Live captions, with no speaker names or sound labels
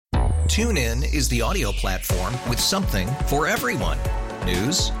TuneIn is the audio platform with something for everyone.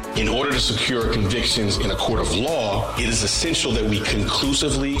 News. In order to secure convictions in a court of law, it is essential that we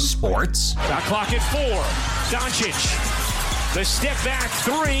conclusively. Sports. Shot clock at 4. Doncic. The step back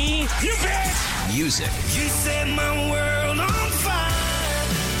 3. You bet. Music. You set my world on fire.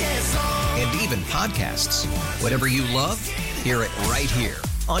 Yes, and even podcasts. Whatever you love, hear it right here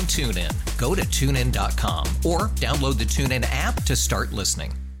on TuneIn. Go to TuneIn.com or download the TuneIn app to start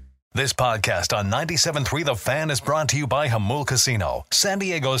listening. This podcast on 97.3 The Fan is brought to you by Jamul Casino, San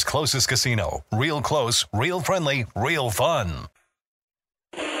Diego's closest casino. Real close, real friendly, real fun.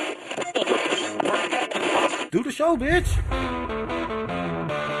 Do the show, bitch.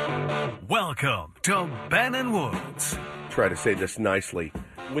 Welcome to Ben and Woods. Try to say this nicely.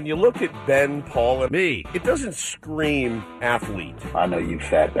 When you look at Ben, Paul, and me, it doesn't scream athlete. I know you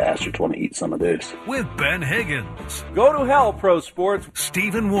fat bastards want to eat some of this. With Ben Higgins. Go to hell, Pro Sports.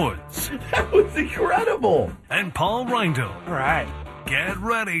 Stephen Woods. That was incredible. And Paul Reindl. All right. Get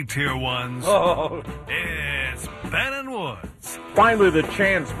ready, Tier 1s. Oh. It's Ben and Woods. Finally the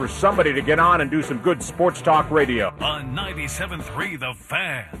chance for somebody to get on and do some good sports talk radio. On 97.3 The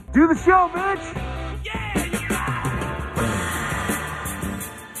Fan. Do the show, bitch. Yeah, you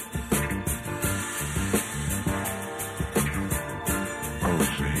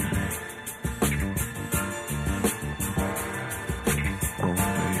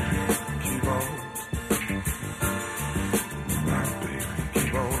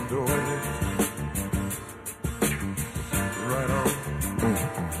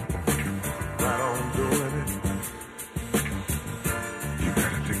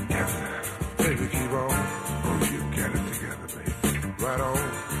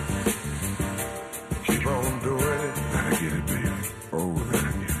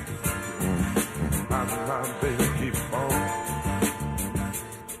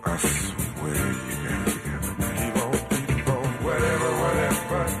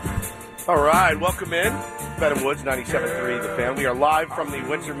All right, welcome in. Ben and Woods, 97.3 The Fan. We are live from the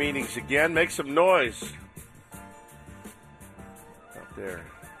Windsor meetings again. Make some noise. Up there.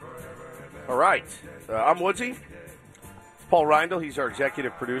 All right. I'm Woodsy. Paul Reindl, he's our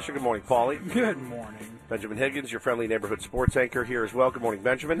executive producer. Good morning, Paulie. Good morning. Benjamin Higgins, your friendly neighborhood sports anchor here as well. Good morning,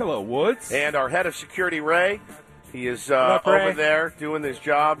 Benjamin. Hello, Woods. And our head of security, Ray. He is over there doing his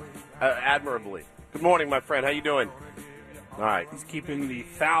job admirably. Good morning, my friend. How you doing? All right. He's keeping the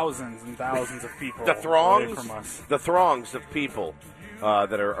thousands and thousands of people the throngs, away from us. The throngs of people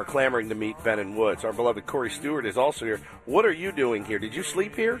that are clamoring to meet Ben and Woods. Our beloved Corey Stewart is also here. What are you doing here? Did you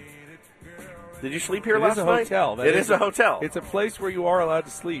sleep here? Did you sleep here last night? It is a hotel. It is a hotel. It's a place where you are allowed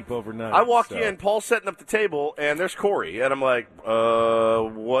to sleep overnight. I walk in, Paul's setting up the table, and there's Corey. And I'm like,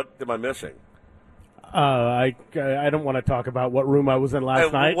 what am I missing? I don't want to talk about what room I was in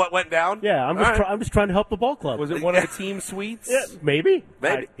last night. What went down? Yeah, I'm just trying to help the ball club. Was it one of the team suites? Yeah, maybe.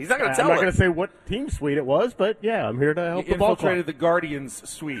 He's not going to tell us. I'm not going to say what team suite it was, but yeah, I'm here to help the ball club. You infiltrated the Guardians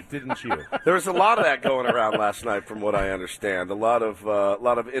suite, didn't you? There was a lot of that going around last night, from what I understand. A lot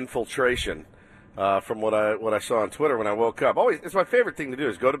of infiltration. From what I saw on Twitter when I woke up. Always, it's my favorite thing to do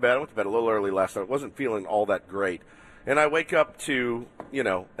is go to bed. I went to bed a little early last night. I wasn't feeling all that great. And I wake up to,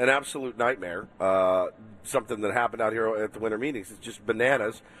 an absolute nightmare. Something that happened out here at the winter meetings. It's just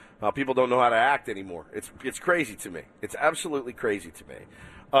bananas. People don't know how to act anymore. It's crazy to me. It's absolutely crazy to me.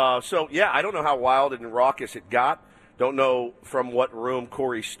 I don't know how wild and raucous it got. Don't know from what room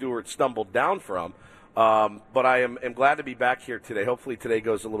Corey Stewart stumbled down from. But I am glad to be back here today. Hopefully today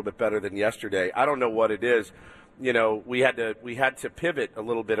goes a little bit better than yesterday. I don't know what it is. We had to pivot a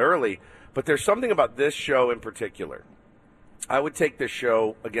little bit early, but there's something about this show in particular. I would take this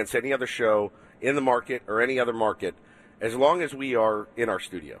show against any other show in the market or any other market as long as we are in our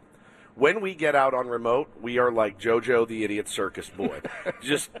studio. When we get out on remote, we are like JoJo the Idiot Circus Boy.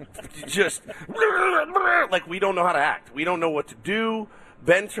 just like we don't know how to act. We don't know what to do.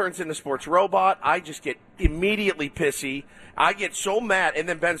 Ben turns into sports robot. I just get immediately pissy. I get so mad, and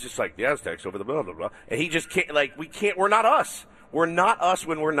then Ben's just like, "Yeah, it's text over the blah blah blah," and he just can't. Like, we can't. We're not us. We're not us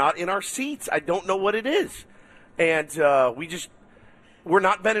when we're not in our seats. I don't know what it is, and we're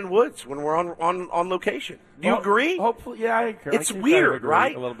not Ben and Woods when we're on location. Do you agree? Hopefully, yeah, I agree. It's weird,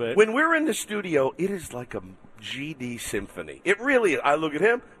 right? A little bit. When we're in the studio, it is like a GD symphony. It really is. I look at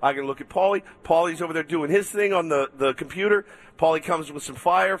him. I can look at Paulie. Paulie's over there doing his thing on the computer. Paulie comes with some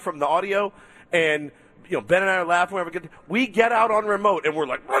fire from the audio, and Ben and I are laughing. We get out on remote, and we're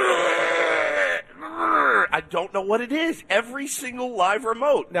like, I don't know what it is. Every single live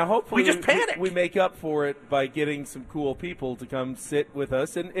remote. Now, hopefully, we just panic. We make up for it by getting some cool people to come sit with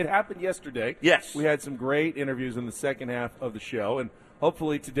us, and it happened yesterday. Yes, we had some great interviews in the second half of the show, and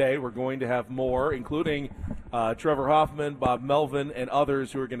hopefully today we're going to have more, including Trevor Hoffman, Bob Melvin, and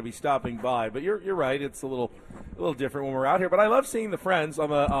others who are going to be stopping by. But you're right; it's a little different when we're out here. But I love seeing the friends. On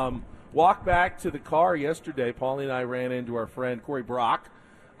the walk back to the car yesterday, Paulie and I ran into our friend Corey Brock.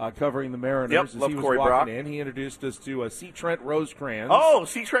 Covering the Mariners as love he was Corey walking Brock. in. He introduced us to C. Trent Rosecrans. Oh,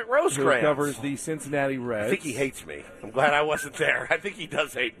 C. Trent Rosecrans. Who covers the Cincinnati Reds. I think he hates me. I'm glad I wasn't there. I think he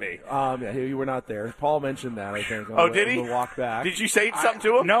does hate me. Yeah, you were not there. Paul mentioned that, I think. Did he? The walk back. Did you say something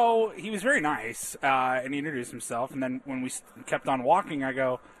to him? No, he was very nice, and he introduced himself. And then when we kept on walking, I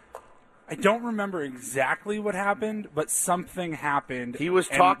go, I don't remember exactly what happened, but something happened. He was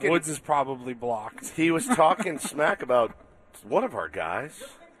and talking. Woods is probably blocked. He was talking smack about one of our guys.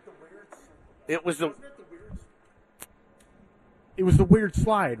 It was the weird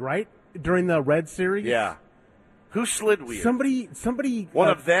slide, right? During the Red Series? Yeah. Who slid weird? Somebody. One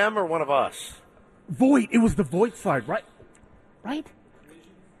of them or one of us? Voit. It was the Voit slide, right? Right?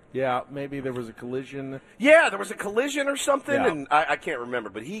 Yeah, maybe there was a collision. Yeah, there was a collision or something, Yeah. and I can't remember,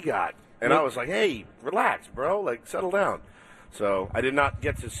 but he got. And I was like, hey, relax, bro. Like, settle down. So I did not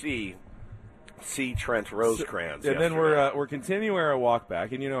get to see Trent Rosecrans. And then we're continuing our walk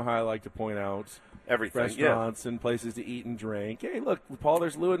back, and you know how I like to point out everything, restaurants and places to eat and drink. Hey, look, Paul,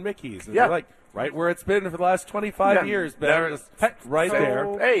 there's Lou and Mickey's. And Yeah. they're like right where it's been for the last 25 years, Ben. Right there.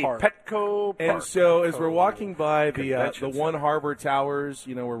 Hey, Petco Park. And so as we're walking by the Convention One Harbor Towers,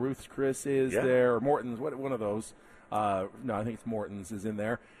 you know, where Ruth's Chris is there, or Morton's, one of those. No, I think it's Morton's is in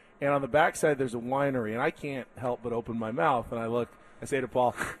there. And on the backside, there's a winery, and I can't help but open my mouth, and I say to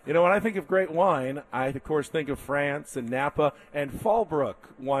Paul, you know, when I think of great wine, I, of course, think of France and Napa and Fallbrook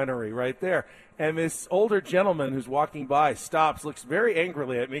Winery right there. And this older gentleman who's walking by stops, looks very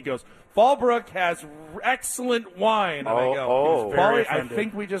angrily at me, goes, Fallbrook has excellent wine. And I go, Paulie, I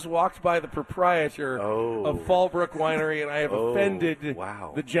think we just walked by the proprietor of Fallbrook Winery, and I have offended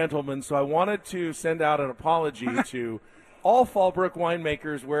the gentleman. So I wanted to send out an apology to all Fallbrook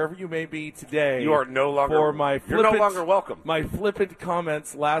winemakers, wherever you may be today. You are no longer for my you're no longer welcome. My flippant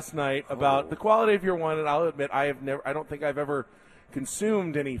comments last night about the quality of your wine, and I'll admit I don't think I've ever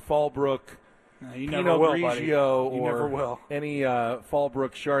consumed any Fallbrook Pinot Grigio or any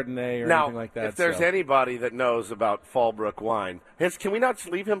Fallbrook Chardonnay or anything like that. If there's anybody that knows about Fallbrook wine, can we not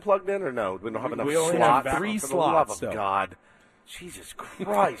leave him plugged in or no? We don't have enough we slots. only have 3 For slots. the love of God. Jesus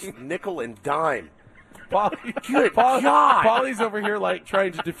Christ. Nickel and dime. Good God. Paulie's over here like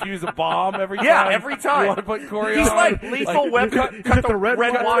trying to defuse a bomb every time. Yeah, every time. You want to put Corey He's on? like Lethal Weapon. Cut the red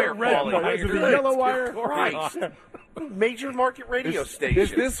wire. Is it the yellow wire? Christ. Major market radio station.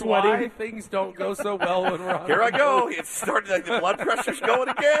 Is this why things don't go so well when we're on? Here I go. It started like the blood pressure's going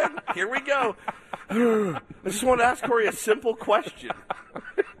again. Here we go. I just want to ask Corey a simple question.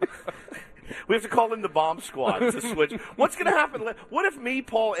 We have to call in the bomb squad to switch. What's going to happen? What if me,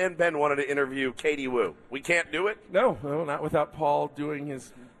 Paul, and Ben wanted to interview Katie Wu? We can't do it? No, not without Paul doing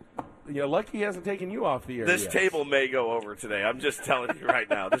his... lucky he hasn't taken you off the air This yet. table may go over today. I'm just telling you right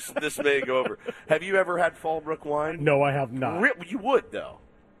now. This may go over. Have you ever had Fallbrook wine? No, I have not. You would, though.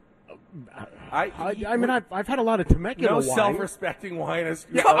 I mean, I've had a lot of Temecula wine. No self-respecting wine is...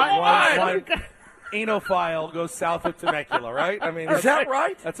 Come on! Anophile goes south of Temecula, right? I mean, is that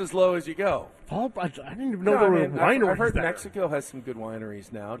right? That's as low as you go. I didn't even know there were wineries. I've heard there. Mexico has some good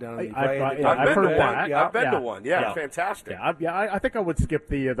wineries now down in the I've heard that. I've been to one. Yeah, fantastic. I think I would skip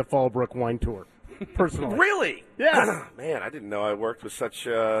the Fallbrook wine tour, personally. Really? Yes. Man, I didn't know I worked with such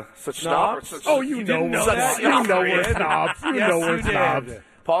snobs. You know we're snobs. You know we're snobs.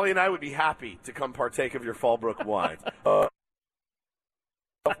 Paulie and I would be happy to come partake of your Fallbrook wine.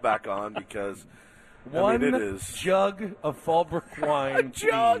 Back on because. One it is. jug of Fallbrook wine. A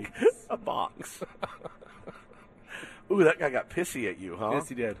jug? A box. Ooh, that guy got pissy at you, huh? Yes,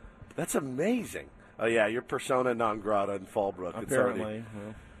 he did. That's amazing. Oh, yeah, you're persona non grata in Fallbrook. Apparently.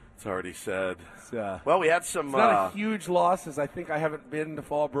 It's already said. It's, well, we had some... It's not a huge loss, as I think I haven't been to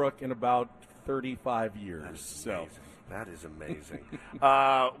Fallbrook in about 35 years. That is amazing.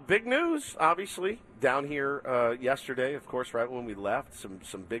 Big news, obviously, down here yesterday, of course, right when we left.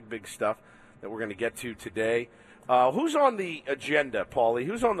 Some big stuff that we're going to get to today. Who's on the agenda, Paulie?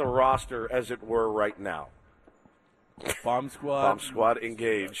 Who's on the roster, as it were, right now? Bomb Squad. Bomb Squad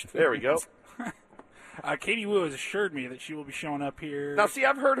engaged. There we go. Katie Wu has assured me that she will be showing up here. Now, see,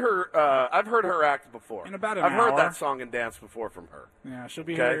 I've heard her act before. In about an hour. I've heard that song and dance before from her. Yeah, she'll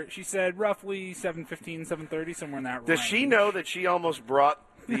be here. She said roughly 7:15, 7:30, somewhere in that range. Does she know that she almost brought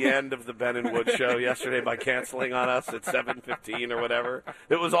the end of the Ben and Wood show yesterday by canceling on us at 7:15 or whatever?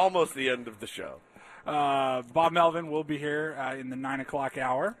 It was almost the end of the show. Bob Melvin will be here in the 9 o'clock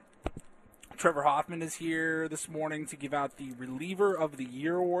hour. Trevor Hoffman is here this morning to give out the Reliever of the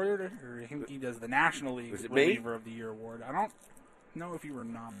Year award, or he does the National League Reliever of the Year award. I don't know if you were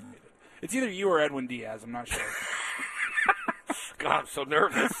nominated. It's either you or Edwin Diaz. I'm not sure. God, I'm so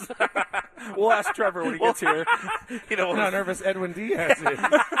nervous. We'll ask Trevor when he gets here. You know how nervous Edwin Diaz is.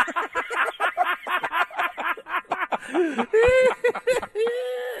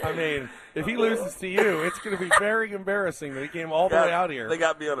 I mean, if he loses to you, it's going to be very embarrassing that he came all the way out here. They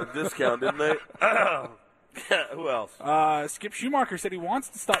got me on a discount, didn't they? Who else? Skip Schumacher said he wants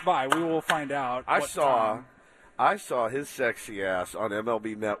to stop by. We will find out. I saw his sexy ass on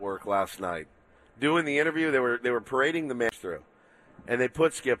MLB Network last night doing the interview. They were parading the match through, and they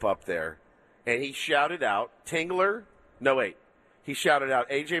put Skip up there, and he shouted out Tingler. No, wait. He shouted out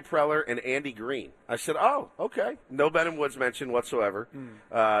A.J. Preller and Andy Green. I said, oh, okay. No Ben and Woods mentioned whatsoever.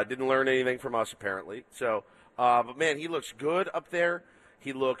 Didn't learn anything from us, apparently. So, but, man, he looks good up there.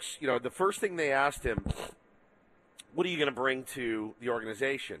 He looks, the first thing they asked him, what are you going to bring to the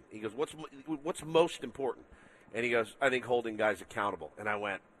organization? He goes, what's most important? And he goes, I think holding guys accountable. And I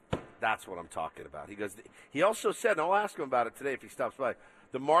went, that's what I'm talking about. He goes, he also said, and I'll ask him about it today if he stops by,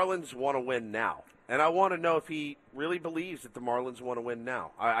 the Marlins want to win now. And I want to know if he really believes that the Marlins want to win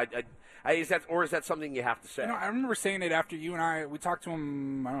now. Is that something you have to say? I remember saying it after you and we talked to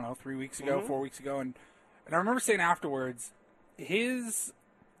him, 3 weeks ago, 4 weeks ago. And I remember saying afterwards, his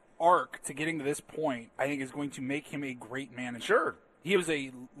arc to getting to this point, I think, is going to make him a great manager. Sure. He was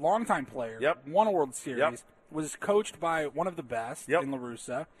a longtime player. Yep. Won a World Series. Yep. Was coached by one of the best in La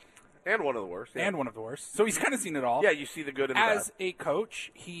Russa. And one of the worst. Yeah. And one of the worst. So he's kind of seen it all. Yeah, you see the good and the bad. As a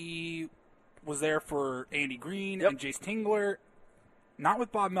coach, he was there for Andy Green and Jace Tingler. Not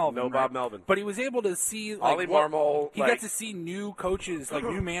with Bob Melvin. No, right? Bob Melvin. But he was able to see Ollie Marmol. He got to see new coaches,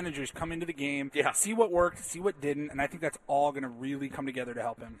 new managers come into the game, see what worked, see what didn't, and I think that's all going to really come together to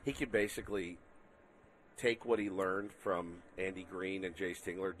help him. He could basically take what he learned from Andy Green and Jace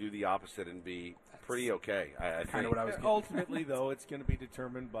Tingler, do the opposite, and be pretty okay. I kind of what I was getting. Ultimately, though, it's going to be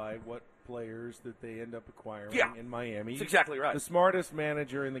determined by what players that they end up acquiring in Miami. That's exactly right. The smartest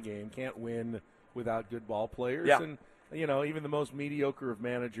manager in the game can't win without good ball players. Yeah. And, even the most mediocre of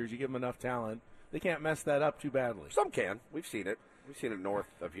managers, you give them enough talent, they can't mess that up too badly. Some can. We've seen it. We've seen it north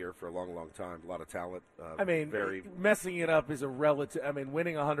of here for a long, long time. A lot of talent. Messing it up is a relative.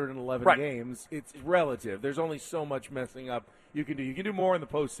 Winning 111 games, it's relative. There's only so much messing up you can do. You can do more in the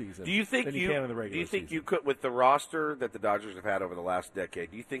postseason than you can in the regular season. Do you think you could, with the roster that the Dodgers have had over the last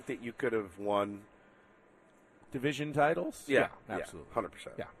decade, do you think that you could have won division titles? Yeah, absolutely. 100%.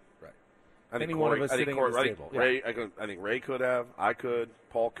 Yeah. Right. I think one of us sitting at this table. I think Ray could have. I could.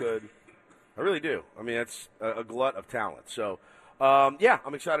 Paul could. I really do. It's a glut of talent. So,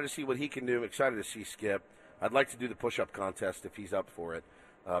 I'm excited to see what he can do. I'm excited to see Skip. I'd like to do the push-up contest if he's up for it.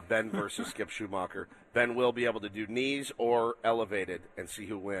 Ben versus Skip Schumacher. Ben will be able to do knees or elevated and see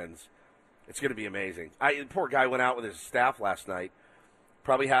who wins. It's going to be amazing. The poor guy went out with his staff last night.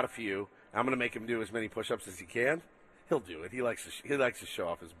 Probably had a few. I'm going to make him do as many push-ups as he can. He'll do it. He likes to show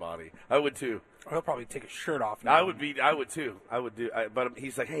off his body. I would too. Or he'll probably take his shirt off now. I would too. But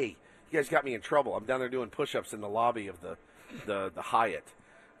he's like, hey, you guys got me in trouble. I'm down there doing push-ups in the lobby of the Hyatt.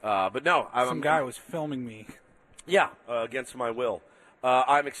 But no, some guy was filming me. Yeah, against my will.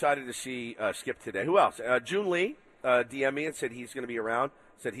 I'm excited to see Skip today. Who else? June Lee DM'd me and said he's going to be around.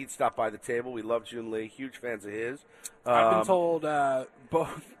 Said he'd stop by the table. We love June Lee. Huge fans of his. I've been told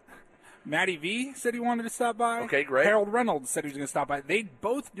both. Matty V said he wanted to stop by. Okay, great. Harold Reynolds said he was going to stop by. They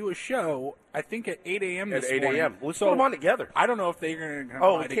both do a show, I think, at 8 a.m. this morning. At 8 a.m. Let's put them on together. I don't know if they're going to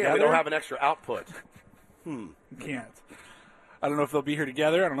come by together. We don't have an extra output. Can't. I don't know if they'll be here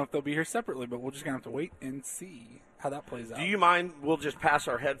together. I don't know if they'll be here separately, but we're just going to have to wait and see how that plays out. Do you mind? We'll just pass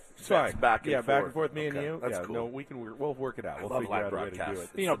our headsets back and forth. Back and forth, me and you. That's cool. No, we'll work it out. We'll figure out a way to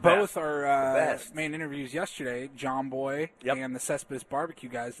do it. Both our main interviews yesterday, John Boy and the Cespedes Barbecue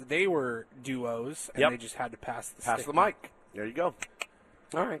guys, they were duos, and they just had to pass the mic. There you go.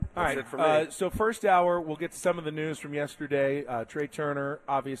 All right. That's it for me. So first hour, we'll get to some of the news from yesterday. Trey Turner,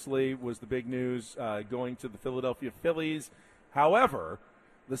 obviously, was the big news going to the Philadelphia Phillies. However,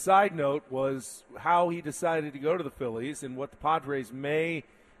 the side note was how he decided to go to the Phillies and what the Padres may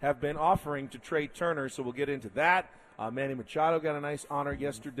have been offering to Trey Turner. So we'll get into that. Manny Machado got a nice honor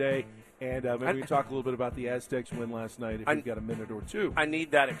yesterday. And maybe we can talk a little bit about the Aztecs win last night if you've got a minute or two. I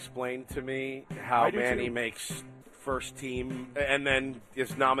need that explained to me, how Manny makes first team and then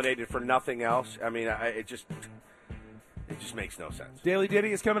is nominated for nothing else. It just makes no sense. Daily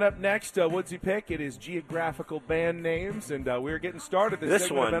Diddy is coming up next. Woodsy Pick. It is geographical band names, and we're getting started.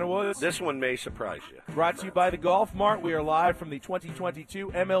 This one may surprise you. Brought to you by the Golf Mart. We are live from the 2022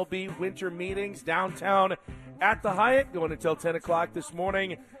 MLB Winter Meetings downtown at the Hyatt, going until 10 o'clock this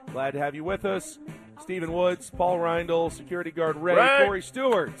morning. Glad to have you with us. Stephen Woods, Paul Reindl, security guard Ray. Corey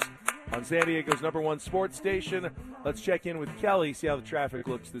Stewart on San Diego's #1 sports station. Let's check in with Kelly, see how the traffic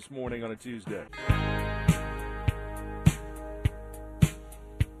looks this morning on a Tuesday.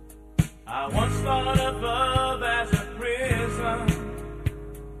 I once thought of love as a prison,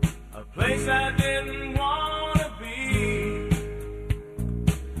 a place I didn't want to be.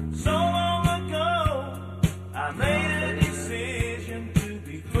 So long ago, I made a decision to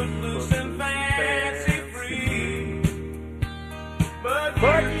be footloose and fancy free. But you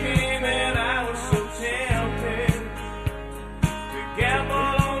came and I was so tempted to gamble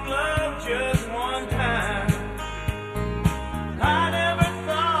on love just one time. I never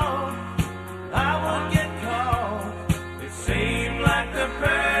thought I would get caught. It seemed like the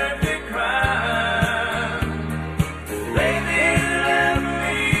perfect crime. Baby, let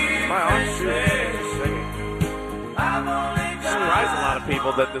me. My arm's singing. Surprised a lot of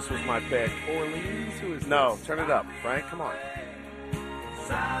people that this was my pick. Orleans, who is No, this? turn it up, Frank. Come on.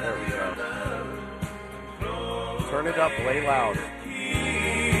 There we go. Turn it up, lay loud.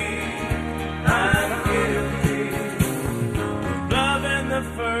 Love in the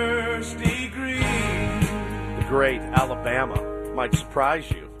first degree. The great Alabama might surprise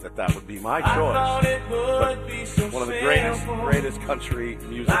you that would be my choice. But one of the greatest country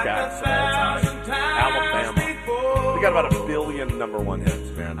music acts of all time. Alabama. We got about 1 billion #1 hits,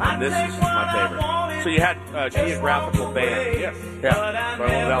 man. And this is my favorite. So you had geographical band. Yes. Yeah.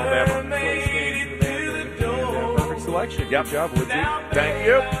 From Alabama. Perfect selection. Yep. Good job, Woodsy. Thank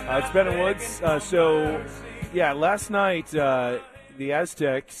you. It's Ben and Woods. Last night the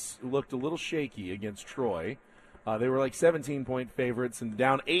Aztecs looked a little shaky against Troy. They were like 17-point favorites and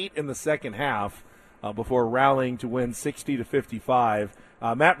down 8 in the second half before rallying to win 60-55.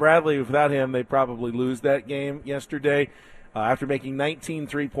 Matt Bradley, without him, they probably lose that game yesterday. After making 19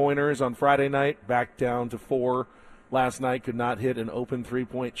 three-pointers on Friday night, back down to 4 last night, could not hit an open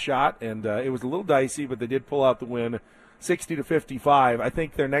three-point shot, and it was a little dicey, but they did pull out the win 60-55. I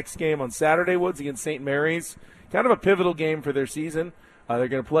think their next game on Saturday, Woods, against St. Mary's, kind of a pivotal game for their season. They're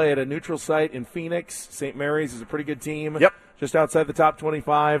going to play at a neutral site in Phoenix. St. Mary's is a pretty good team. Yep. Just outside the top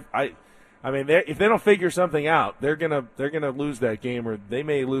 25. I mean, if they don't figure something out, they're gonna lose that game, or they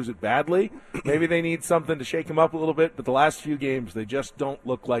may lose it badly. Maybe they need something to shake them up a little bit. But the last few games, they just don't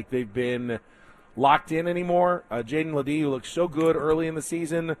look like they've been locked in anymore. Jaden Ledee, who looked so good early in the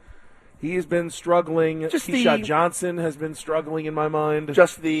season, he has been struggling. Keyshawn Johnson has been struggling in my mind.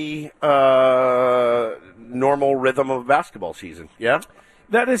 Just the normal rhythm of a basketball season. Yeah.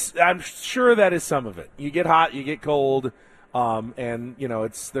 I'm sure that is some of it. You get hot, you get cold, and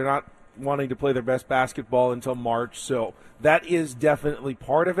they're not wanting to play their best basketball until March, so that is definitely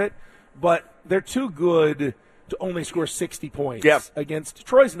part of it. But they're too good to only score 60 points against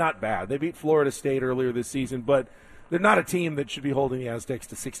Troy's. Not bad. They beat Florida State earlier this season, but they're not a team that should be holding the Aztecs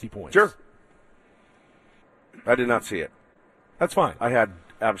to 60 points. Sure. I did not see it. That's fine. I had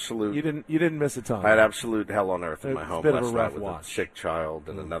absolute. You didn't miss a ton. I had absolute hell on earth in my home bit of last a rough night with watch. a sick child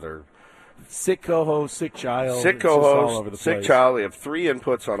and another sick co-host, sick child. Sick It's just all co-host, over the sick place. child. We have 3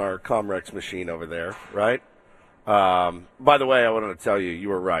 inputs on our Comrex machine over there, right? By the way, I wanted to tell you, you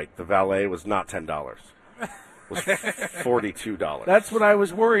were right. The valet was not $10. It was $42. That's what I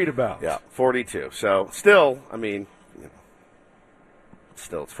was worried about. Yeah, 42. So still, I mean,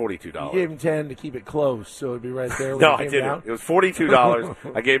 still, it's $42. You gave him 10 to keep it close, so it'd be right there. When No, it I came didn't. down. It was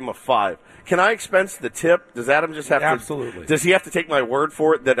 $42. I gave him a 5. Can I expense the tip? Does Adam just have Absolutely. to? Does he have to take my word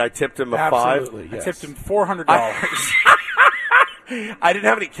for it that I tipped him a 5? Absolutely, yes. I tipped him $400. I didn't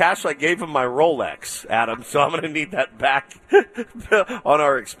have any cash, so I gave him my Rolex, Adam. So I'm going to need that back on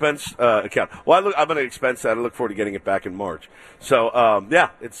our expense account. Well, I'm going to expense that. I look forward to getting it back in March. So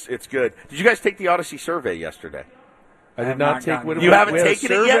it's good. Did you guys take the Odyssey survey yesterday? I did not take it. You haven't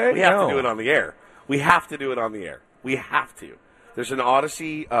taken it yet? We have No. to do it on the air. We have to do it on the air. We have to. There's an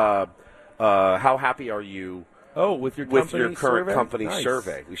Odyssey. How happy are you? Oh, with your current survey? company Nice.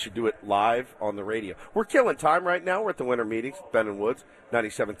 survey. We should do it live on the radio. We're killing time right now. We're at the winter meetings, Ben and Woods,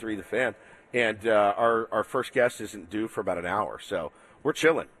 97.3 The Fan. And our first guest isn't due for about an hour. So we're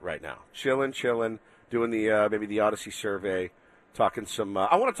chilling right now. Chilling, doing the maybe the Odyssey survey, talking some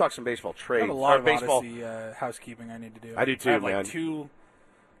I want to talk some baseball trades. I have a lot of baseball. Odyssey housekeeping I need to do. I do too, I have man. like 2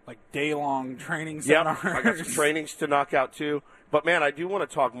 day-long training Yeah, seminars. I got some trainings to knock out too. But, man, I do want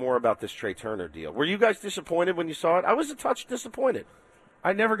to talk more about this Trey Turner deal. Were you guys disappointed when you saw it? I was a touch disappointed.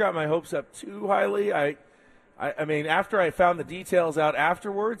 I never got my hopes up too highly. I mean, after I found the details out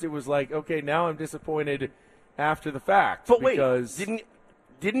afterwards, it was like, okay, now I'm disappointed after the fact. But because wait,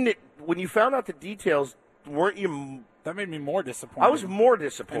 didn't it, when you found out the details, weren't you... That made me more disappointed. I was more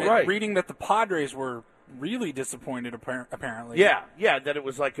disappointed. And reading that the Padres were really disappointed, apparently. Yeah, that it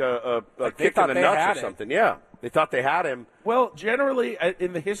was like a kick in the nuts or something. Yeah, they thought they had him. Well, generally,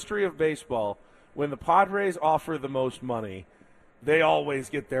 in the history of baseball, when the Padres offer the most money, they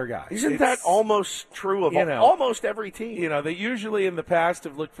always get their guys. Isn't that almost true of almost every team? You know, they usually in the past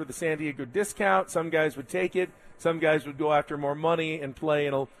have looked for the San Diego discount. Some guys would take it. Some guys would go after more money and play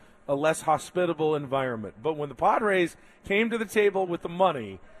in a less hospitable environment. But when the Padres came to the table with the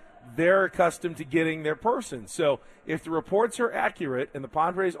money, they're accustomed to getting their person. So if the reports are accurate and the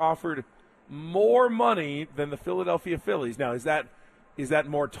Padres offered more money than the Philadelphia Phillies, now is that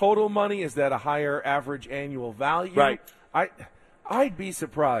more total money? Is that a higher average annual value? Right. I'd be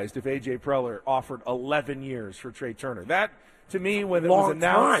surprised if A.J. Preller offered 11 years for Trey Turner. That, to me, when it was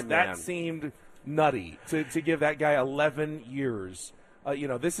announced, that seemed nutty to give that guy 11 years.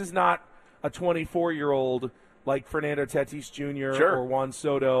 This is not a 24-year-old like Fernando Tatis Jr. or Juan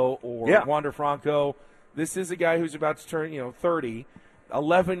Soto or Wander Franco. This is a guy who's about to turn, 30.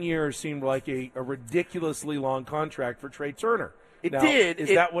 11 years seemed like a ridiculously long contract for Trey Turner. It did. Is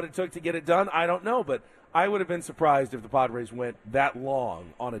that what it took to get it done? I don't know, but I would have been surprised if the Padres went that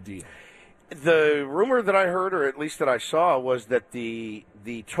long on a deal. The rumor that I heard, or at least that I saw, was that the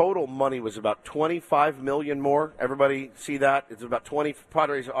total money was about $25 million more. Everybody see that? It's about 20.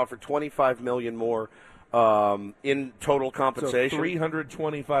 Padres offered $25 million more in total compensation. So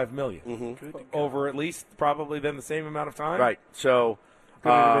 $325 million over at least probably then the same amount of time. Right. So could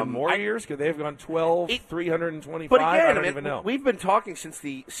it have been more years? Could they have gone 325? But again, I don't even know. We've been talking since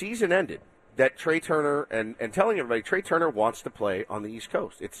the season ended that Trey Turner and telling everybody Trey Turner wants to play on the East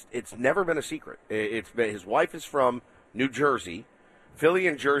Coast. It's never been a secret. His wife is from New Jersey. Philly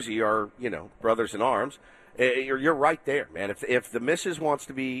and Jersey are, brothers in arms. You're right there, man. If the missus wants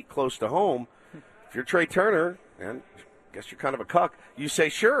to be close to home, if you're Trey Turner, and I guess you're kind of a cuck, you say,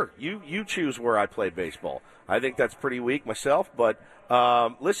 sure, you choose where I play baseball. I think that's pretty weak myself, but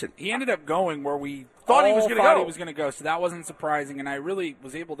listen. He ended up going where we thought he was going to go, so that wasn't surprising, and I really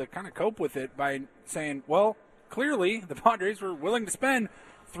was able to kind of cope with it by saying, well, clearly the Padres were willing to spend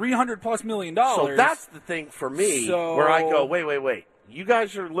 $300+ million. So that's the thing for me where I go, wait. You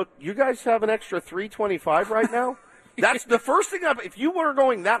guys have an extra $325 right now? That's the first thing. If you were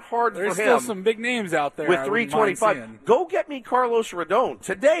going that hard There's for him, still some big names out there with $325. Go get me Carlos Rodon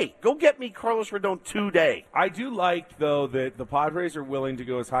today. Go get me Carlos Rodon today. I do like though that the Padres are willing to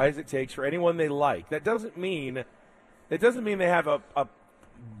go as high as it takes for anyone they like. That doesn't mean they have a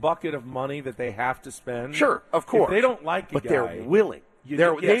bucket of money that they have to spend. Sure, of course. If they don't like a but guy, they're willing.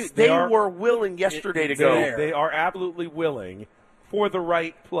 They were willing yesterday to go. go. They are absolutely willing for the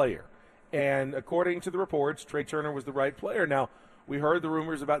right player. And according to the reports, Trey Turner was the right player. Now, we heard the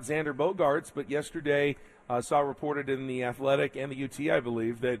rumors about Xander Bogaerts, but yesterday saw reported in The Athletic and the UT, I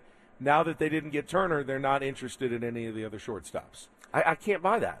believe, that now that they didn't get Turner, they're not interested in any of the other shortstops. I can't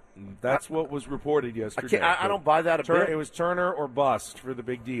buy that. That's what was reported yesterday. I don't buy that a bit. It was Turner or bust for the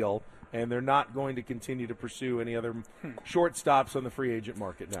big deal, and they're not going to continue to pursue any other shortstops on the free agent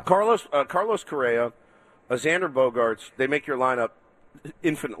market now. Carlos Correa, Xander Bogaerts, they make your lineup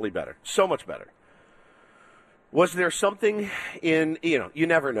infinitely better, so much better. Was there something in, you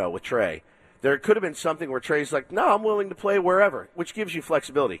never know with Trey. There could have been something where Trey's like, no, I'm willing to play wherever, which gives you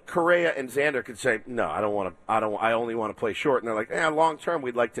flexibility. Correa and Xander could say, no, I only want to play short. And they're like, long term,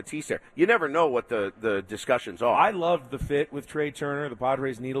 we'd like Tatis there. You never know what the discussions are. I loved the fit with Trey Turner. The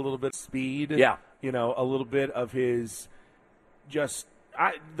Padres need a little bit of speed. Yeah. A little bit of his just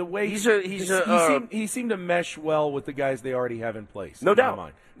the way he seemed to mesh well with the guys they already have in place. No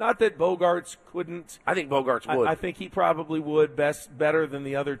doubt. Not that Bogaerts couldn't. I think Bogaerts would. I think he probably would better than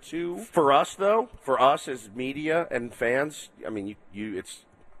the other two. For us, though, as media and fans, I mean,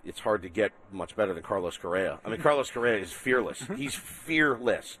 it's hard to get much better than Carlos Correa. I mean, Carlos Correa is fearless. He's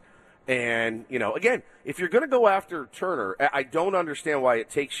fearless. And, again, if you're going to go after Turner, I don't understand why it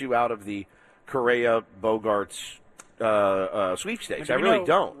takes you out of the Correa, Bogaerts sweepstakes. I really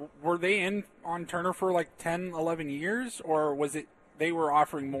don't. Were they in on Turner for like 10, 11 years, or was it they were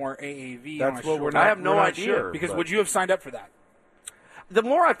offering more AAV? That's what we're not. I have no idea. Sure, because would you have signed up for that? The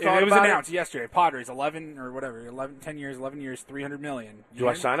more I've thought about it. It was announced yesterday. Padres, 11 or whatever, 10 years, $300 million. Do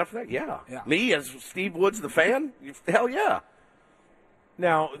I sign up for that? Yeah. Me as Steve Woods, the fan? Hell yeah.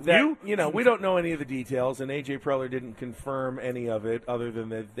 Now, that, we don't know any of the details, and A.J. Preller didn't confirm any of it other than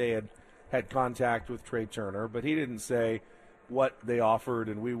that they had contact with Trey Turner, but he didn't say what they offered,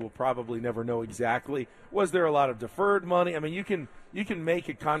 and we will probably never know exactly. Was there a lot of deferred money? I mean, you can make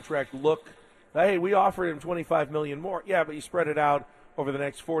a contract look, hey, we offered him $25 million more. Yeah, but you spread it out over the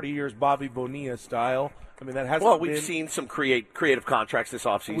next 40 years, Bobby Bonilla style. I mean, that hasn't Well, we've seen some creative contracts this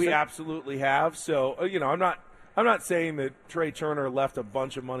offseason. We absolutely have. So, I'm not saying that Trey Turner left a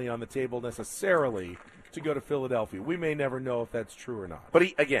bunch of money on the table necessarily to go to Philadelphia. We may never know if that's true or not. But,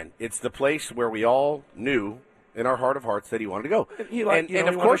 it's the place where we all knew in our heart of hearts that he wanted to go. And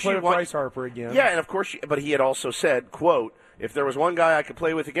of course, you want Bryce Harper again. Yeah, and of course, but he had also said, quote, if there was one guy I could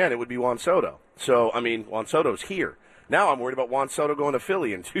play with again, it would be Juan Soto. So, Juan Soto's here. Now I'm worried about Juan Soto going to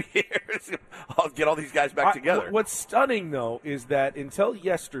Philly in 2 years. I'll get all these guys back together. What's stunning, though, is that until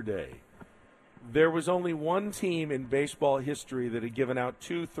yesterday, there was only one team in baseball history that had given out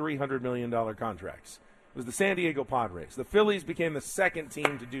two $300 million contracts. It was the San Diego Padres. The Phillies became the second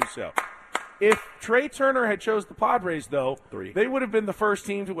team to do so. If Trey Turner had chose the Padres, though, they would have been the first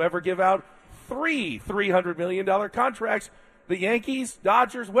team to ever give out three $300 million contracts. The Yankees,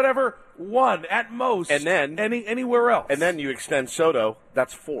 Dodgers, whatever, one at most. And then anywhere else. And then you extend Soto,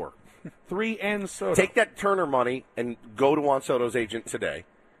 that's 4. 3 and Soto. Take that Turner money and go to Juan Soto's agent today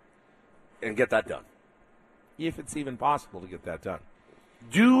and get that done. If it's even possible to get that done.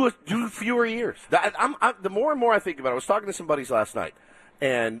 Do fewer years. The more and more I think about it, I was talking to some buddies last night,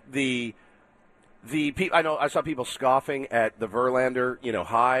 and the people, I saw people scoffing at the Verlander,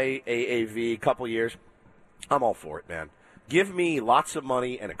 high AAV, couple years. I'm all for it, man. Give me lots of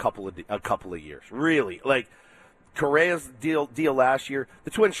money and a couple of years. Really. Like Correa's deal last year,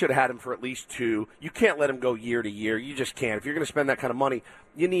 the Twins should have had him for at least 2. You can't let him go year to year. You just can't. If you're going to spend that kind of money,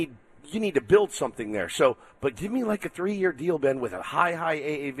 you need to build something there. So, but give me like a 3-year deal, Ben, with a high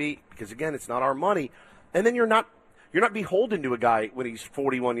AAV, because again, it's not our money. And then you're not beholden to a guy when he's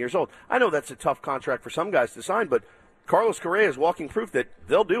 41 years old. I know that's a tough contract for some guys to sign, but Carlos Correa is walking proof that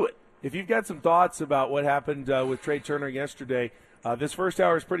they'll do it. If you've got some thoughts about what happened with Trey Turner yesterday, this first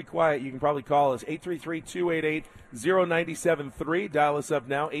hour is pretty quiet. You can probably call us 833-288-0973. Dial us up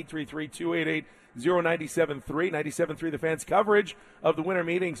now, 833-288-0973. 97.3 The Fan's coverage of the winter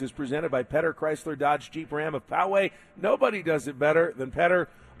meetings is presented by Petter Chrysler Dodge Jeep Ram of Poway. Nobody does it better than Petter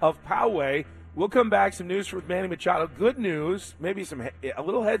of Poway. We'll come back. Some news from Manny Machado. Good news. Maybe a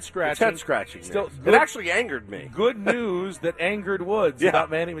little head scratching. It's head scratching. Still, it actually angered me. Good news that angered Woods about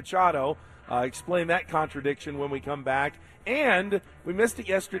Manny Machado. Explain that contradiction when we come back. And we missed it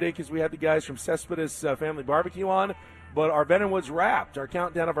yesterday because we had the guys from Cespedes Family Barbecue on. But our Ben and Woods Wrapped, our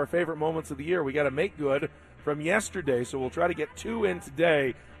countdown of our favorite moments of the year. We got to make good from yesterday, so we'll try to get 2 in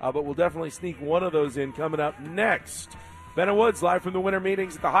today. But we'll definitely sneak one of those in coming up next. Ben and Woods live from the winter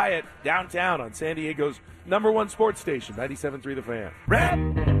meetings at the Hyatt downtown on San Diego's #1 sports station, 97.3 The Fan. Wrap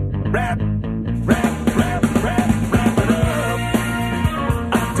it up.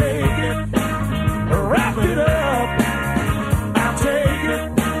 I'll take it. Wrap it up. I'll take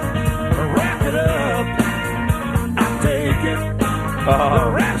it. Wrap it up. I'll take it.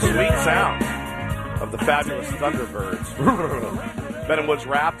 The sweet sound of the fabulous Thunderbirds. Ben and Woods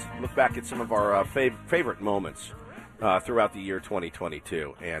Wrapped. Look back at some of our favorite moments throughout the year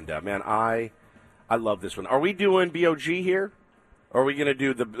 2022. And, man, I love this one. Are we doing BOG here? Or are we going to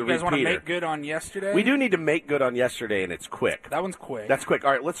do the repeater? You guys want to make good on yesterday? We do need to make good on yesterday, and it's quick. That one's quick. That's quick.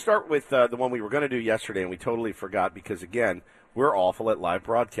 All right, let's start with the one we were going to do yesterday, and we totally forgot because, again, we're awful at live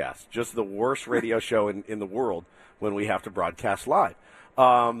broadcasts. Just the worst radio show in the world when we have to broadcast live.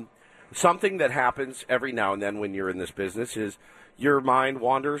 Something that happens every now and then when you're in this business is your mind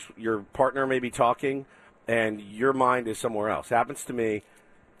wanders, your partner may be talking, and your mind is somewhere else. Happens to me,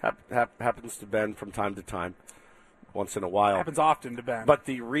 happens to Ben from time to time, once in a while. Happens often to Ben. But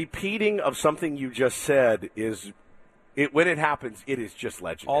the repeating of something you just said when it happens, it is just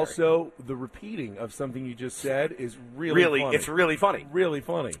legendary. Also, the repeating of something you just said is really funny. It's really funny. Really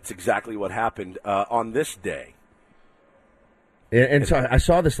funny. It's exactly what happened on this day. And so I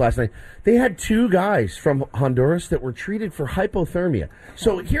saw this last night. They had 2 guys from Honduras that were treated for hypothermia.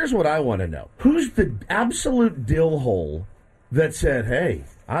 So here's what I want to know. Who's the absolute dill hole that said, hey,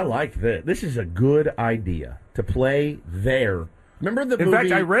 I like this. This is a good idea to play there. Remember the movie? In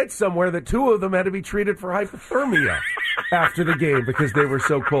fact, I read somewhere that 2 of them had to be treated for hypothermia after the game because they were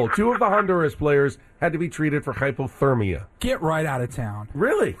so cold. 2 of the Honduras players had to be treated for hypothermia. Get right out of town.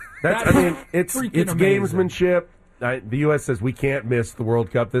 Really? It's amazing. Gamesmanship. The U.S. says we can't miss the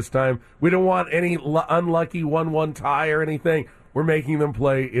World Cup this time. We don't want any unlucky 1-1 tie or anything. We're making them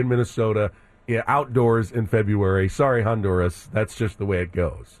play in Minnesota. outdoors in February. Sorry, Honduras. That's just the way it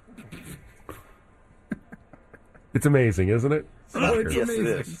goes. It's amazing, isn't it? Soccer. It's amazing.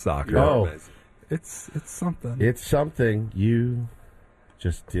 It is. Soccer. Oh, It's something. it's something. You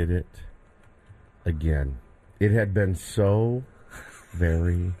just did it again. It had been so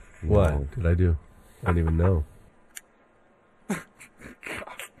very long. What did I do? I don't even know.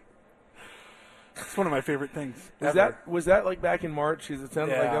 It's one of my favorite things. Was that like back in March? Because it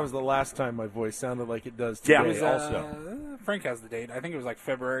sounded like Yeah. that was the last time my voice sounded like it does today. It was, also, Frank has the date. I think it was like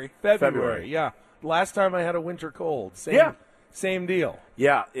February. February. Yeah, last time I had a winter cold. Same deal.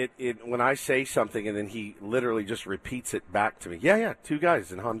 Yeah, it when I say something and then he literally just repeats it back to me. Yeah, 2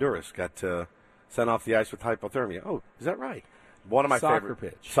 guys in Honduras got sent off the ice with hypothermia. Oh, is that right? One of my Soccer favorite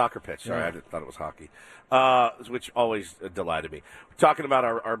pitch. Soccer pitch. Sorry, Yeah. I thought it was hockey, which always delighted me. We're talking about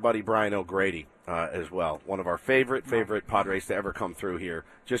our buddy Brian O'Grady as well. One of our favorite Padres to ever come through here.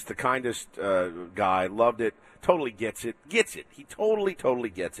 Just the kindest guy. Loved it. Totally gets it. He totally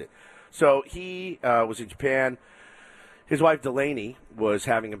gets it. So he was in Japan. His wife Delaney was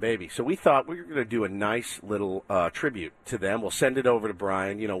having a baby, so we thought we were going to do a nice little tribute to them. We'll send it over to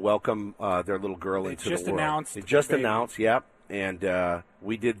Brian. welcome their little girl into the world. They just announced, yep. And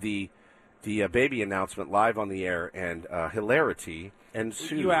we did the baby announcement live on the air, and hilarity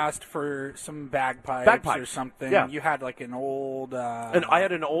ensued. You asked for some bagpipes or something. Yeah. You had like an old. And I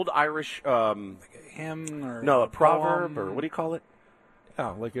had an old Irish like a hymn or a proverb, or what do you call it?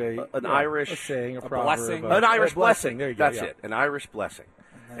 Oh, like an Irish a saying, a a proverb, blessing. An Irish blessing. There you go. That's yeah. it. An Irish blessing.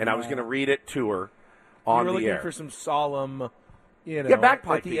 And I was going to read it to her You on were the looking air. for some solemn,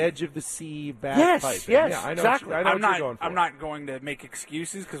 bagpiping. at the edge of the sea, bagpiping. Yes, yeah, I know exactly. I know I'm what you're going for. I'm not going to make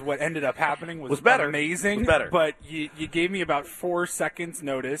excuses because what ended up happening was better. amazing. Was better. But you gave me about 4 seconds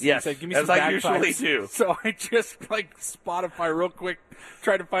notice. Yes, You said, give me as some I bagpipes. usually do. So I just Spotify real quick,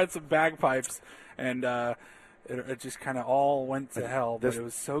 tried to find some bagpipes, and it just kind of all went to hell. But it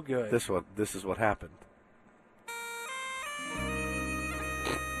was so good. This is what happened.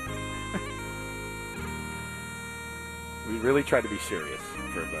 We really tried to be serious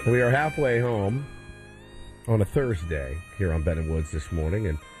for a minute. We are halfway home on a Thursday here on Ben and Woods this morning,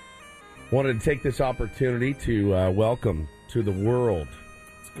 and wanted to take this opportunity to welcome to the world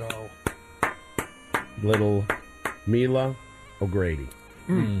Let's go. little Mila O'Grady,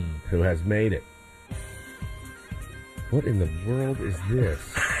 who has made it. What in the world is this?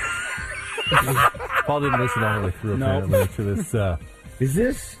 Paul didn't listen all the way through apparently to this Is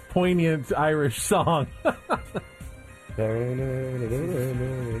this poignant Irish song.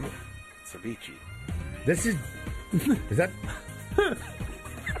 Ceviche. This is that?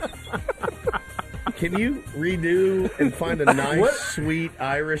 Can you redo and find a nice, sweet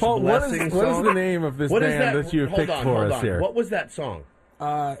Irish Paul, blessing what is song? the name of this What is band that you have Hold picked on, for hold us on. here? What was that song?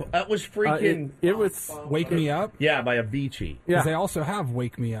 That was freaking. It was Wake Me Up. Yeah, by Avicii. Because they also have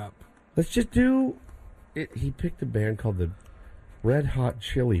Wake Me Up. Let's just do it. He picked a band called the Red Hot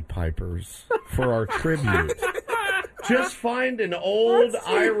Chili Pipers for our tribute. Just find an old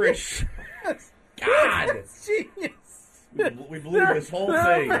Irish. God, genius. We blew this whole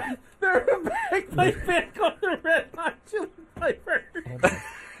thing. They're a bagpipe band called the Red Hot Chili Pipers.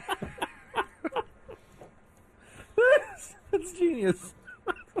 That's genius.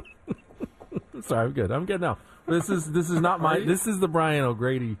 Sorry, I'm good. I'm good now. This is not my. This is the Brian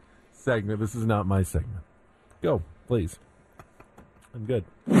O'Grady segment. This is not my segment. Go, please. I'm good.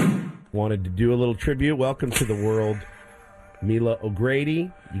 Wanted to do a little tribute. Welcome to the world, Mila O'Grady.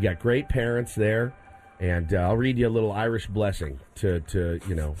 You got great parents there, and I'll read you a little Irish blessing to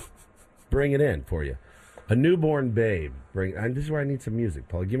bring it in for you. A newborn babe. This is where I need some music,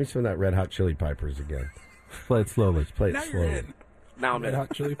 Paul. Give me some of that Red Hot Chili Pipers again. Play it slowly. Let's play it Now you're slowly. in. Now I'm Red in.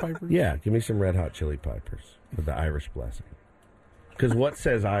 Hot Chili Pipers? Yeah, give me some Red Hot Chili Pipers with the Irish blessing. Because what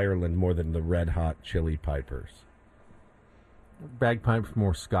says Ireland more than the Red Hot Chili Pipers? Bagpipes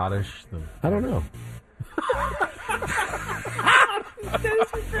more Scottish than. I don't know.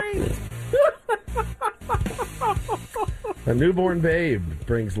 A newborn babe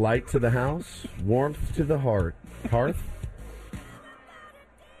brings light to the house, warmth to the hearth,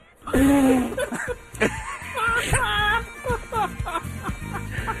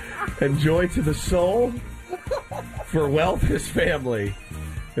 and joy to the soul. For wealth is family,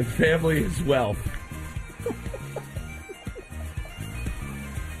 and family is wealth.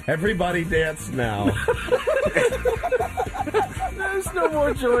 Everybody dance now. There's no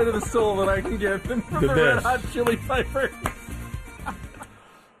more joy to the soul that I can get than from the Red Hot Chili Pipers.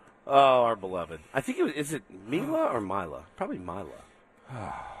 Oh, our beloved. I think it was. Is it Mila or Mila? Probably Mila.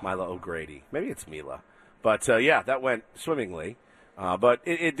 Mila O'Grady. Maybe it's Mila. But yeah, that went swimmingly. But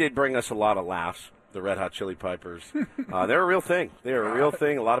it did bring us a lot of laughs. The Red Hot Chili Peppers. They're a real thing. They're a real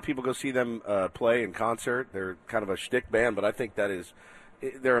thing. A lot of people go see them play in concert. They're kind of a shtick band, but I think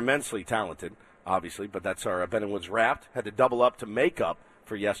they're immensely talented, obviously. But that's our Ben and Woods Wrapped. Had to double up to make up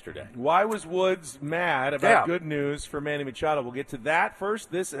for yesterday. Why was Woods mad about good news for Manny Machado? We'll get to that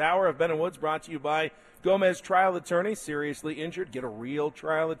first. This hour of Ben and Woods brought to you by Gomez Trial Attorney. Seriously injured? Get a real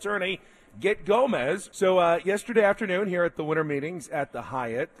trial attorney. Get Gomez. So yesterday afternoon here at the winter meetings at the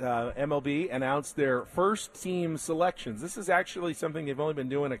Hyatt, MLB announced their first team selections. This is actually something they've only been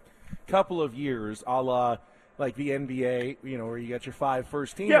doing a couple of years, a la like the NBA, where you got your 5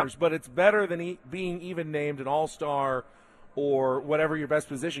 first teamers. Yeah. But it's better than being even named an all-star or whatever your best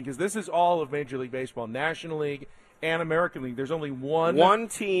position, because this is all of Major League Baseball, National League and American League. There's only one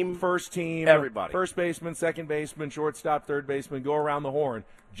team, first team, everybody, first baseman, second baseman, shortstop, third baseman, go around the horn.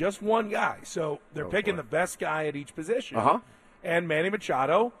 Just one guy. So they're picking the best guy at each position. And Manny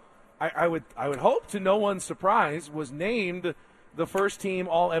Machado, I would hope to no one's surprise, was named the first team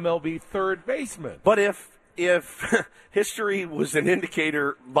All MLB third baseman. But if history was an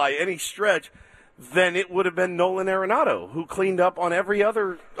indicator by any stretch, then it would have been Nolan Arenado, who cleaned up on every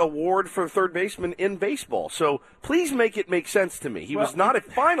other award for third baseman in baseball. So please make it make sense to me. He was not a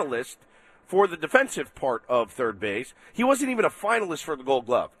finalist for the defensive part of third base. He wasn't even a finalist for the Gold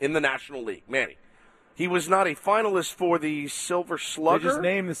Glove in the National League, Manny. He was not a finalist for the Silver Slugger. They just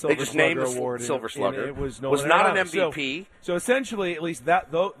named the Silver Slugger award. Silver Slugger. It was not an MVP. So essentially, at least that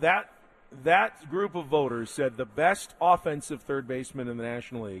group of voters said the best offensive third baseman in the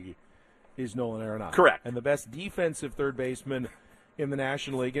National League is Nolan Arenado. Correct. And the best defensive third baseman in the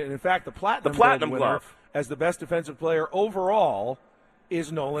National League, and in fact, the Platinum Glove winner as the best defensive player overall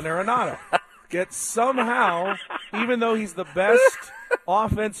is Nolan Arenado. Yet somehow, even though he's the best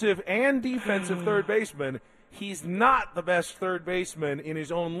offensive and defensive third baseman, he's not the best third baseman in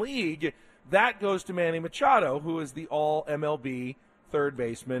his own league. That goes to Manny Machado, who is the All MLB third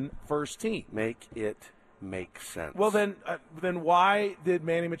baseman first team. Make it make sense. Well, then why did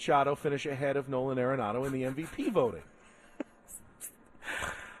Manny Machado finish ahead of Nolan Arenado in the MVP voting?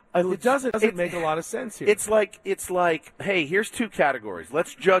 It doesn't make a lot of sense here. It's like, hey, here's 2 categories.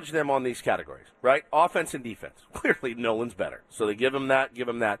 Let's judge them on these categories, right? Offense and defense. Clearly, Nolan's better. So they give him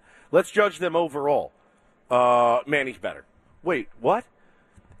that. Let's judge them overall. Manny's better. Wait, what?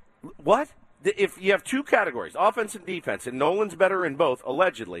 What? If you have 2 categories, offense and defense, and Nolan's better in both,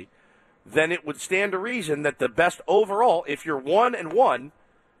 allegedly, then it would stand to reason that the best overall, if you're 1-1,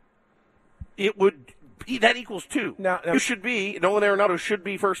 that equals 2. Now Nolan Arenado should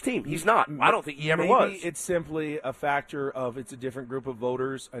be first team. He's not. I don't think he ever was. Maybe it's simply a factor of it's a different group of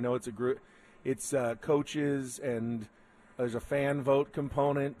voters. I know it's a group. It's coaches, and there's a fan vote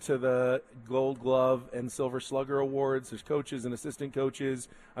component to the Gold Glove and Silver Slugger awards. There's coaches and assistant coaches.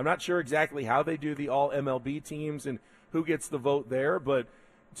 I'm not sure exactly how they do the All MLB teams and who gets the vote there, but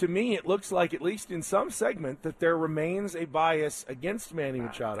to me, it looks like, at least in some segment, that there remains a bias against Manny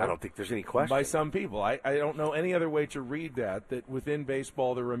Machado. I don't think there's any question. By some people. I don't know any other way to read that within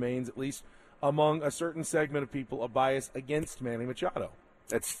baseball there remains, at least among a certain segment of people, a bias against Manny Machado.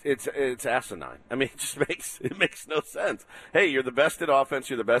 It's asinine. I mean, it makes no sense. Hey, you're the best at offense.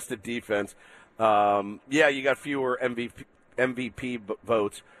 You're the best at defense. You got fewer MVP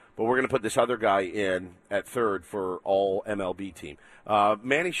votes, but we're going to put this other guy in at third for All MLB team.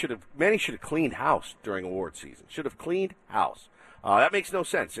 Manny should have cleaned house during award season. Should have cleaned house. That makes no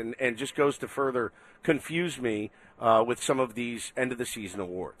sense, and just goes to further confuse me with some of these end of the season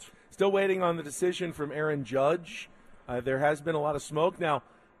awards. Still waiting on the decision from Aaron Judge. There has been a lot of smoke. Now,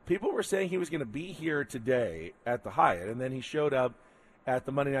 people were saying he was going to be here today at the Hyatt, and then he showed up at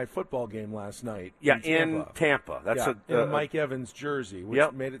the Monday Night Football game last night. Yeah, in Tampa. That's in a Mike Evans jersey,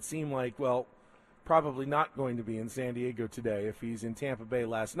 which made it seem like, well, probably not going to be in San Diego today if he's in Tampa Bay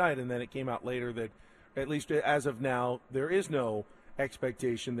last night. And then it came out later that, at least as of now, there is no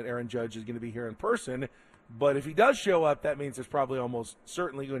expectation that Aaron Judge is going to be here in person. But if he does show up, that means there's probably almost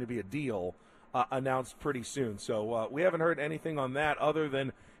certainly going to be a deal announced pretty soon. So we haven't heard anything on that other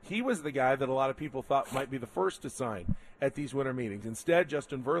than he was the guy that a lot of people thought might be the first to sign at these winter meetings. Instead,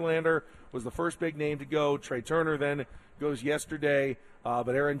 Justin Verlander was the first big name to go. Trey Turner then goes yesterday, but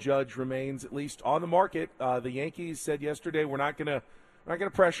Aaron Judge remains at least on the market. The Yankees said yesterday we're not going to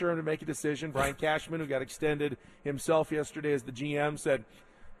pressure him to make a decision. Brian Cashman, who got extended himself yesterday as the GM, said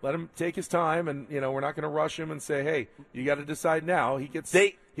let him take his time, and we're not going to rush him and say, hey, you got to decide now. He gets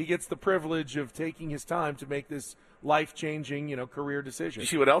the privilege of taking his time to make this life-changing, career decision. You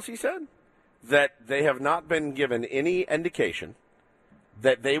see what else he said? That they have not been given any indication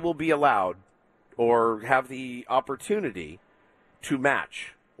that they will be allowed or have the opportunity to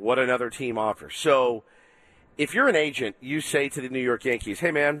match what another team offers. So if you're an agent, you say to the New York Yankees,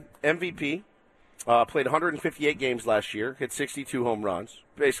 hey, man, MVP, played 158 games last year, hit 62 home runs,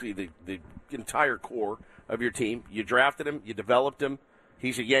 basically the entire core of your team. You drafted him, you developed him,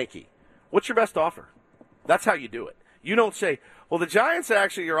 he's a Yankee. What's your best offer? That's how you do it. You don't say, well, the Giants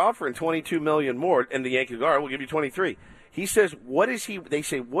actually are offering $22 million more, and the Yankees go, all right, we'll give you 23. He says, they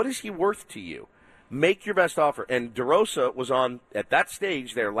say, what is he worth to you? Make your best offer. And DeRosa was on at that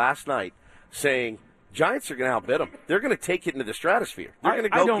stage there last night saying, Giants are going to outbid them. They're going to take it into the stratosphere. They're going to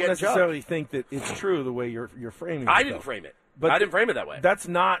go get I don't Judge. necessarily think that it's true the way you're framing it. I didn't frame it. But I didn't frame it that way. That's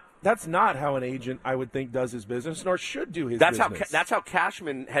not how an agent, I would think, does his business, nor should do his business. That's how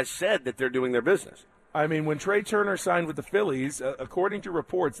Cashman has said that they're doing their business. I mean, when Trey Turner signed with the Phillies, according to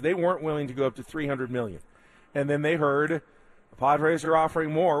reports, they weren't willing to go up to $300 million. And then they heard the Padres are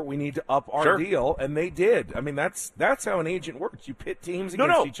offering more. We need to up our deal, and they did. I mean, that's how an agent works. You pit teams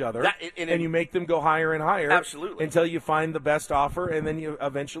against each other, and you make them go higher and higher, absolutely, until you find the best offer, and then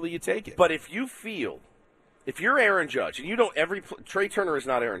eventually you take it. But if you're Aaron Judge, and you don't Trey Turner is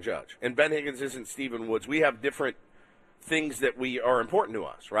not Aaron Judge, and Ben Higgins isn't Stephen Woods. We have different things that are important to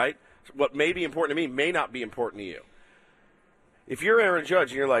us, right? What may be important to me may not be important to you. If you're Aaron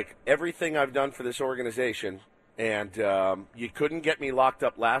Judge and you're like, everything I've done for this organization, and you couldn't get me locked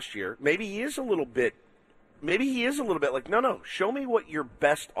up last year, maybe he is a little bit like, no, show me what your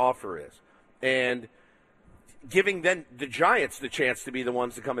best offer is. And giving then the Giants the chance to be the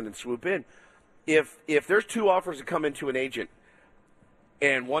ones to come in and swoop in. If there's two offers that come into an agent,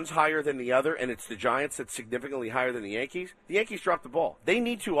 and one's higher than the other, and it's the Giants that's significantly higher than the Yankees drop the ball. They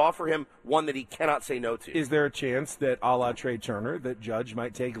need to offer him one that he cannot say no to. Is there a chance that, a la Trey Turner, that Judge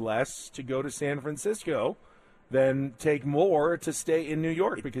might take less to go to San Francisco than take more to stay in New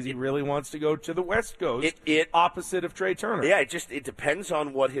York because he really wants to go to the West Coast, opposite of Trey Turner? Yeah, it depends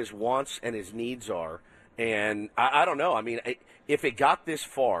on what his wants and his needs are. And I don't know. I mean, if it got this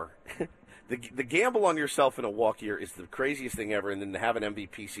far... The gamble on yourself in a walk year is the craziest thing ever, and then to have an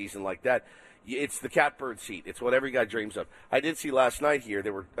MVP season like that, it's the catbird seat. It's what every guy dreams of. I did see last night here, they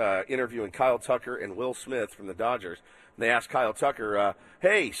were interviewing Kyle Tucker and Will Smith from the Dodgers, and they asked Kyle Tucker,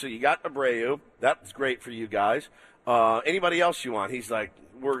 hey, so you got Abreu. That's great for you guys. Anybody else you want? He's like,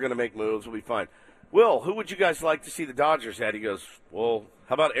 we're going to make moves. We'll be fine. Will, who would you guys like to see the Dodgers at? He goes, well,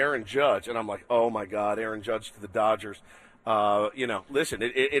 how about Aaron Judge? And I'm like, oh, my God, Aaron Judge to the Dodgers. Listen,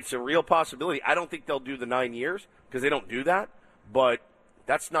 it's a real possibility. I don't think they'll do the 9 years because they don't do that, but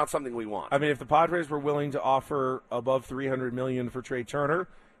that's not something we want. I mean, if the Padres were willing to offer above $300 million for Trey Turner,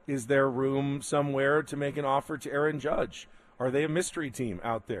 is there room somewhere to make an offer to Aaron Judge? Are they a mystery team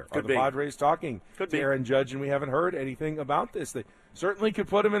out there? Are the Padres talking to Aaron Judge, and we haven't heard anything about this? They certainly could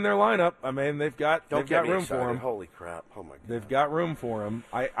put him in their lineup. I mean, they've got room for him. Holy crap! Oh my God, they've got room for him.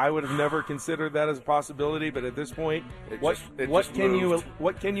 I would have never considered that as a possibility, but at this point, what can you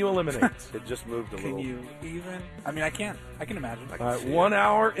eliminate? It just moved a little. Can you even? I mean, I can imagine. 1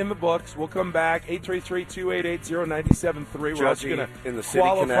 hour in the books. We'll come back. 833-288-0973. We're also going to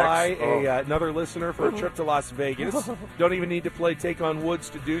qualify another listener for a trip to Las Vegas. Don't even need to play Take on Woods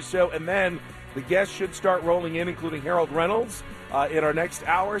to do so. And then the guests should start rolling in, including Harold Reynolds, in our next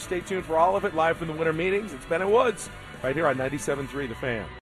hour. Stay tuned for all of it, live from the winter meetings. It's Ben and Woods, right here on 97.3 The Fan.